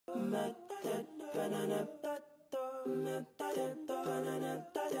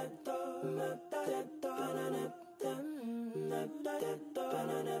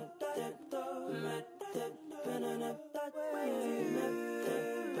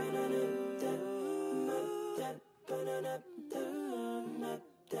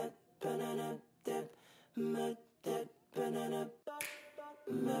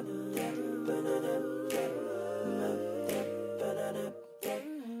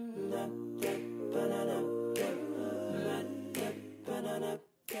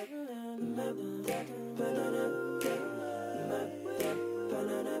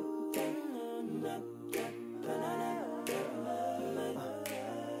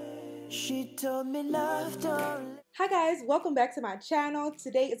She told me love don't. Hi guys, welcome back to my channel.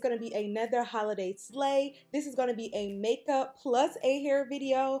 Today is going to be another holiday slay. This is going to be a makeup plus a hair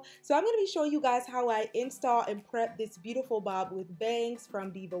video. So I'm going to be showing you guys how I install and prep this beautiful bob with bangs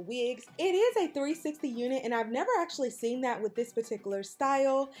from Divaswigs. It is a 360 unit and I've never actually seen that with this particular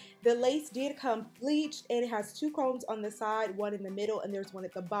style. The lace did come bleached and it has two combs on the side, one in the middle and there's one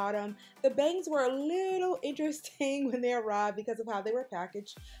at the bottom. The bangs were a little interesting when they arrived because of how they were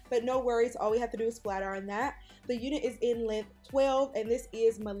packaged, but no worries, all we have to do is flat iron that. The unit is in length 12 and this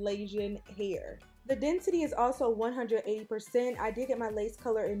is Malaysian hair. The density is also 180%. I did get my lace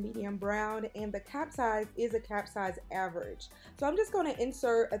color in medium brown and the cap size is a cap size average. So I'm just going to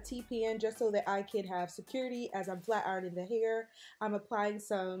insert a T-pin just so that I can have security as I'm flat ironing the hair. I'm applying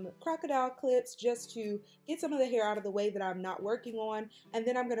some crocodile clips just to get some of the hair out of the way that I'm not working on, and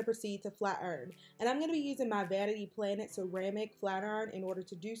then I'm going to proceed to flat iron. And I'm going to be using my Vanity Planet ceramic flat iron in order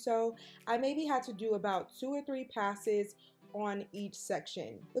to do so. I maybe had to do about 2 or 3 passes on each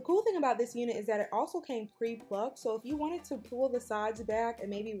section. The cool thing about this unit is that it also came pre-plucked, so if you wanted to pull the sides back and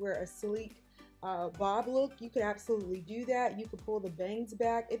maybe wear a sleek bob look, you could absolutely do that. You could pull the bangs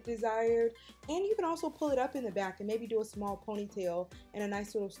back if desired, and you can also pull it up in the back and maybe do a small ponytail and a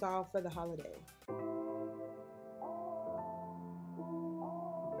nice little style for the holiday.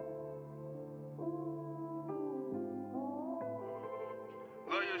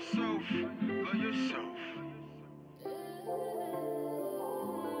 Love yourself, love yourself.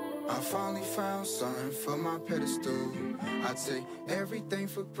 I finally found something for my pedestal. I take everything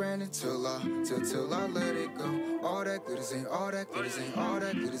for granted till I let it go. All that glitters ain't, all that glitters ain't, all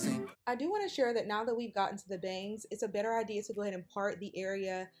that glitters ain't. I do want to share that now that we've gotten to the bangs, it's a better idea to go ahead and part the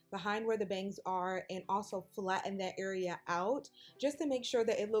area behind where the bangs are and also flatten that area out just to make sure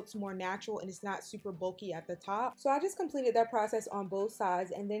that it looks more natural and it's not super bulky at the top. So I just completed that process on both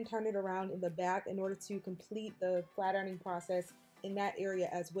sides and then turned it around in the back in order to complete the flat ironing process in that area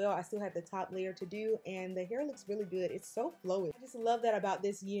as well. I still have the top layer to do and the hair looks really good. It's so flowy. I just love that about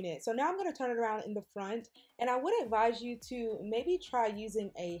this unit. So now I'm going to turn it around in the front, and I would advise you to maybe try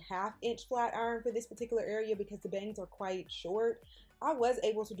using a 1/2 inch flat iron for this particular area because the bangs are quite short. I was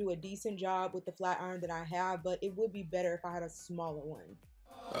able to do a decent job with the flat iron that I have, but it would be better if I had a smaller one.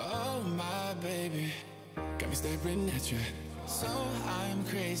 Oh my baby, got me staring at you, so I'm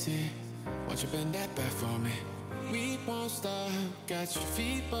crazy. Won't you bend that back for me? We won't stop, got your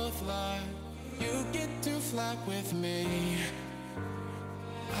feet both locked. You get to fly with me.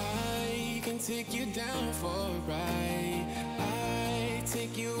 I can take you down for a ride. I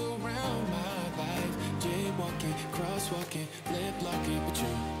take you around my life. Jaywalking, crosswalking, lip locking, but you,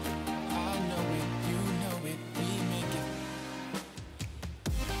 I know it, you know it, we make it.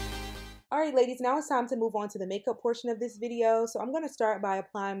 Alright ladies, now it's time to move on to the makeup portion of this video. So I'm going to start by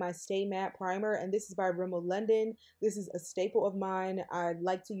applying my Stay Matte Primer, and this is by Rimmel London. This is a staple of mine. I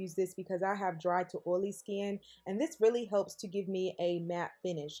like to use this because I have dry to oily skin, and this really helps to give me a matte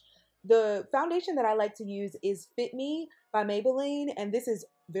finish. The foundation that I like to use is Fit Me by Maybelline, and this is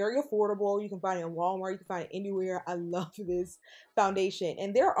very affordable. You can find it in Walmart, you can find it anywhere. I love this foundation,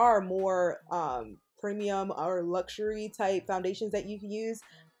 and there are more premium or luxury type foundations that you can use,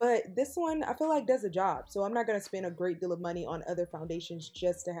 but this one I feel like does the job. So I'm not going to spend a great deal of money on other foundations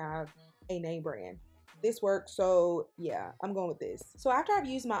just to have a name brand. This works, so yeah, I'm going with this. So after I've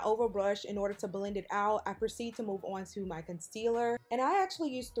used my oval brush in order to blend it out, I proceed to move on to my concealer. And I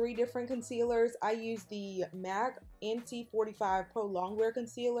actually use 3 different concealers. I use the MAC NT45 Pro Longwear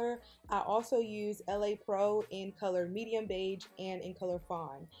Concealer. I also use LA Pro in color medium beige and in color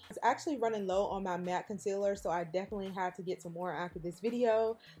fawn. It's actually running low on my MAC concealer, so I definitely had to get some more after this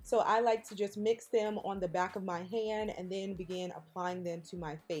video. So I like to just mix them on the back of my hand and then begin applying them to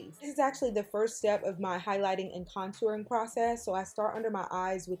my face. This is actually the first step of my highlighting and contouring process. So I start under my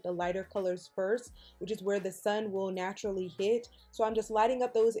eyes with the lighter colors first, which is where the sun will naturally hit. So I'm just lighting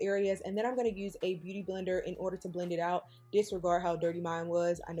up those areas, and then I'm going to use a beauty blender in order to blend blend it out. Disregard how dirty mine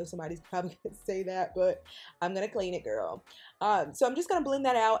was. I know somebody's probably gonna say that, but I'm gonna clean it, girl. So I'm just gonna blend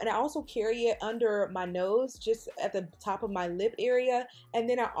that out, and I also carry it under my nose, just at the top of my lip area, and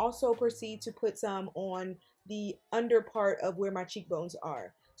then I also proceed to put some on the under part of where my cheekbones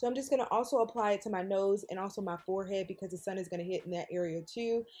are. So I'm just going to also apply it to my nose and also my forehead, because the sun is going to hit in that area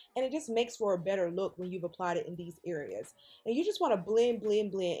too. And it just makes for a better look when you've applied it in these areas. And you just want to blend,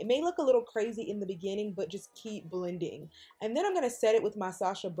 blend, blend. It may look a little crazy in the beginning, but just keep blending. And then I'm going to set it with my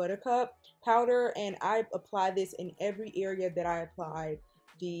Sacha Buttercup powder, and I apply this in every area that I applied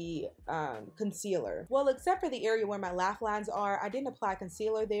the concealer. Well, except for the area where my laugh lines are, I didn't apply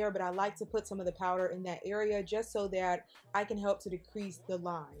concealer there, but I like to put some of the powder in that area just so that I can help to decrease the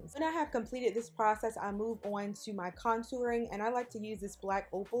lines. When I have completed this process, I move on to my contouring, and I like to use this black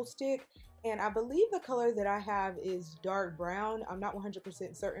opal stick, and I believe the color that I have is dark brown. I'm not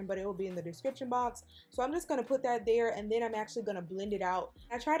 100% certain, but it will be in the description box. So I'm just going to put that there, and then I'm actually going to blend it out.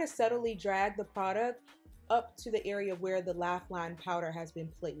 I try to subtly drag the product up to the area where the laugh line powder has been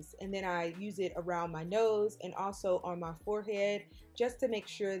placed, and then I use it around my nose and also on my forehead just to make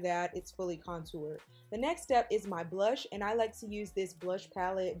sure that it's fully contoured. The next step is my blush, and I like to use this blush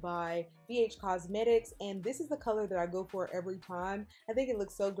palette by BH Cosmetics, and this is the color that I go for every time. I think it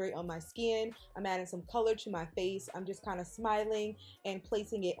looks so great on my skin. I'm adding some color to my face. I'm just kind of smiling and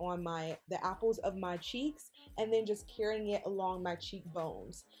placing it on the apples of my cheeks, and then just carrying it along my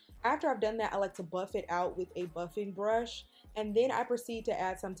cheekbones. After I've done that, I like to buff it out with a buffing brush, and then I proceed to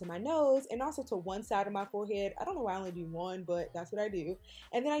add some to my nose and also to one side of my forehead. I don't know why I only do one, but that's what I do.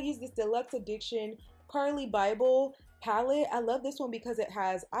 And then I use this Deluxe Addiction Curly Bible palette. I love this one because it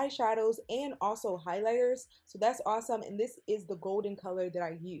has eyeshadows and also highlighters, so that's awesome, and this is the golden color that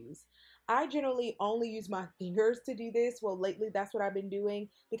I use. I generally only use my fingers to do this. Well, lately that's what I've been doing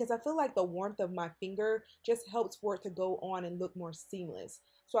because I feel like the warmth of my finger just helps for it to go on and look more seamless.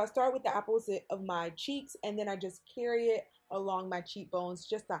 So I start with the apples of my cheeks, and then I just carry it along my cheekbones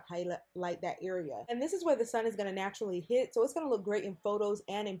just to highlight that area. And this is where the sun is going to naturally hit, so it's going to look great in photos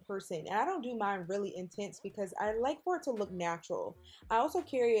and in person. And I don't do mine really intense because I like for it to look natural. I also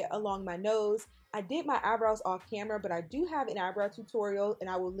carry it along my nose. I did my eyebrows off camera, but I do have an eyebrow tutorial, and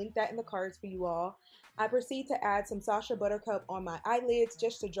I will link that in the cards for you all. I proceed to add some Sacha Buttercup on my eyelids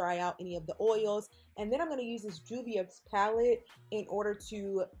just to dry out any of the oils, and then I'm going to use this Juvia's palette in order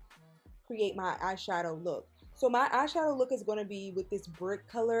to create my eyeshadow look. So my eyeshadow look is going to be with this brick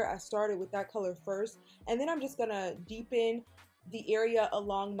color. I started with that color first, and then I'm just going to deepen the area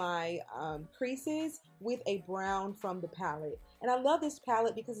along my creases with a brown from the palette. And I love this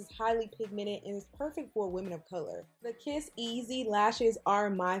palette because it's highly pigmented and it's perfect for women of color. The Kiss Easy lashes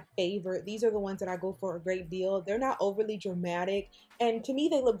are my favorite. These are the ones that I go for a great deal. They're not overly dramatic, and to me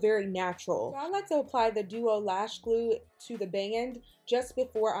they look very natural. So I like to apply the Duo Lash Glue to the band just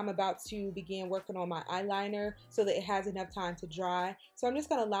before I'm about to begin working on my eyeliner so that it has enough time to dry. So I'm just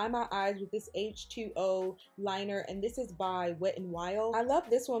going to line my eyes with this H2O liner, and this is by Wet n Wild. I love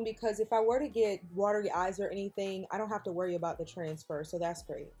this one because if I were to get watery eyes or anything, I don't have to worry about the transfer, so that's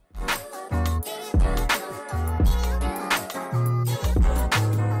great.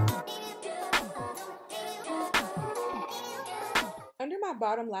 Under my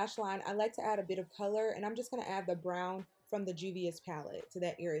bottom lash line, I like to add a bit of color, and I'm just going to add the brown from the Juvia's palette to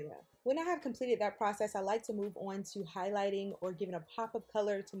that area. When I have completed that process, I like to move on to highlighting or giving a pop of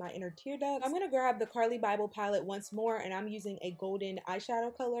color to my inner tear ducts. I'm going to grab the Curly Bible palette once more, and I'm using a golden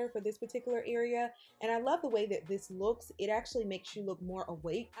eyeshadow color for this particular area, and I love the way that this looks. It actually makes you look more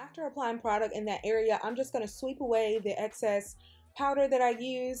awake. After applying product in that area, I'm just going to sweep away the excess powder that I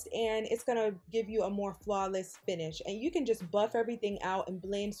used, and it's gonna give you a more flawless finish. And you can just buff everything out and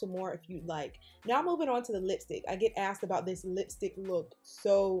blend some more if you'd like. Now moving on to the lipstick. I get asked about this lipstick look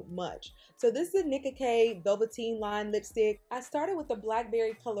so much. So this is a Nicka K Velveteen Line lipstick. I started with the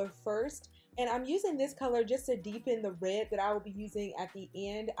blackberry color first, and I'm using this color just to deepen the red that I will be using at the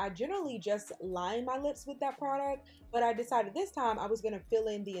end. I generally just line my lips with that product, but I decided this time I was going to fill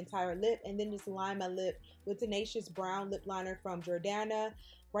in the entire lip and then just line my lip with Tenacious Brown lip liner from Jordana.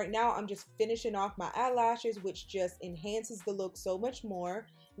 Right now I'm just finishing off my eyelashes, which just enhances the look so much more.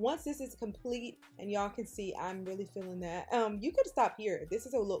 Once this is complete, and y'all can see I'm really feeling that, you could stop here. This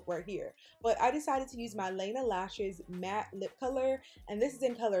is a look right here. But I decided to use my Lena Lashes matte lip color, and this is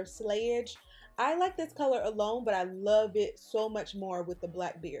in color Slayage. I like this color alone, but I love it so much more with the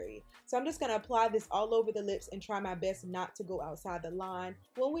blackberry. So I'm just going to apply this all over the lips and try my best not to go outside the line.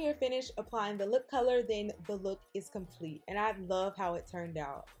 When we are finished applying the lip color, then the look is complete, and I love how it turned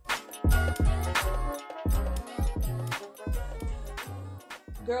out.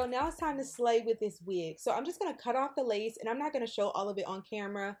 Girl, now it's time to slay with this wig. So I'm just going to cut off the lace, and I'm not going to show all of it on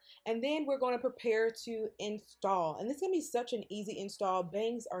camera. And then we're going to prepare to install. And this is going to be such an easy install.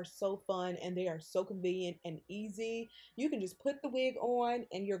 Bangs are so fun and they are so convenient and easy. You can just put the wig on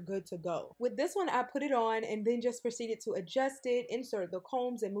and you're good to go. With this one, I put it on and then just proceeded to adjust it, insert the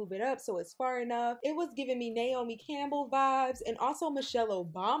combs and move it up so it's far enough. It was giving me Naomi Campbell vibes and also Michelle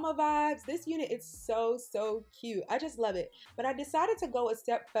Obama vibes. This unit is so cute. I just love it. But I decided to go a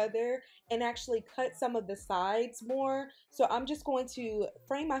step further and actually cut some of the sides more. So I'm just going to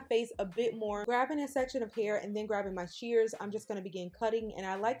frame my face a bit more, grabbing a section of hair and then grabbing my shears. I'm just going to begin cutting, and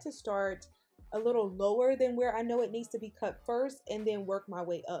I like to start a little lower than where I know it needs to be cut first and then work my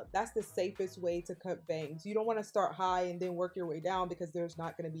way up. That's the safest way to cut bangs. You don't want to start high and then work your way down because there's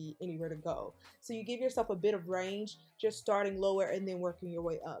not going to be anywhere to go. So you give yourself a bit of range, just starting lower and then working your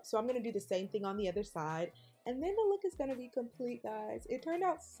way up. So I'm going to do the same thing on the other side. And then the look is going to be complete, guys. It turned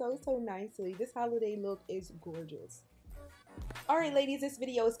out so nicely. This holiday look is gorgeous. Alright ladies, this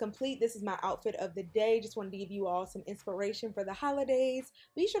video is complete. This is my outfit of the day. Just wanted to give you all some inspiration for the holidays.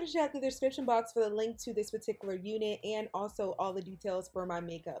 Be sure to check the description box for the link to this particular unit and also all the details for my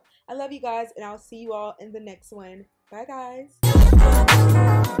makeup. I love you guys, and I'll see you all in the next one. Bye guys.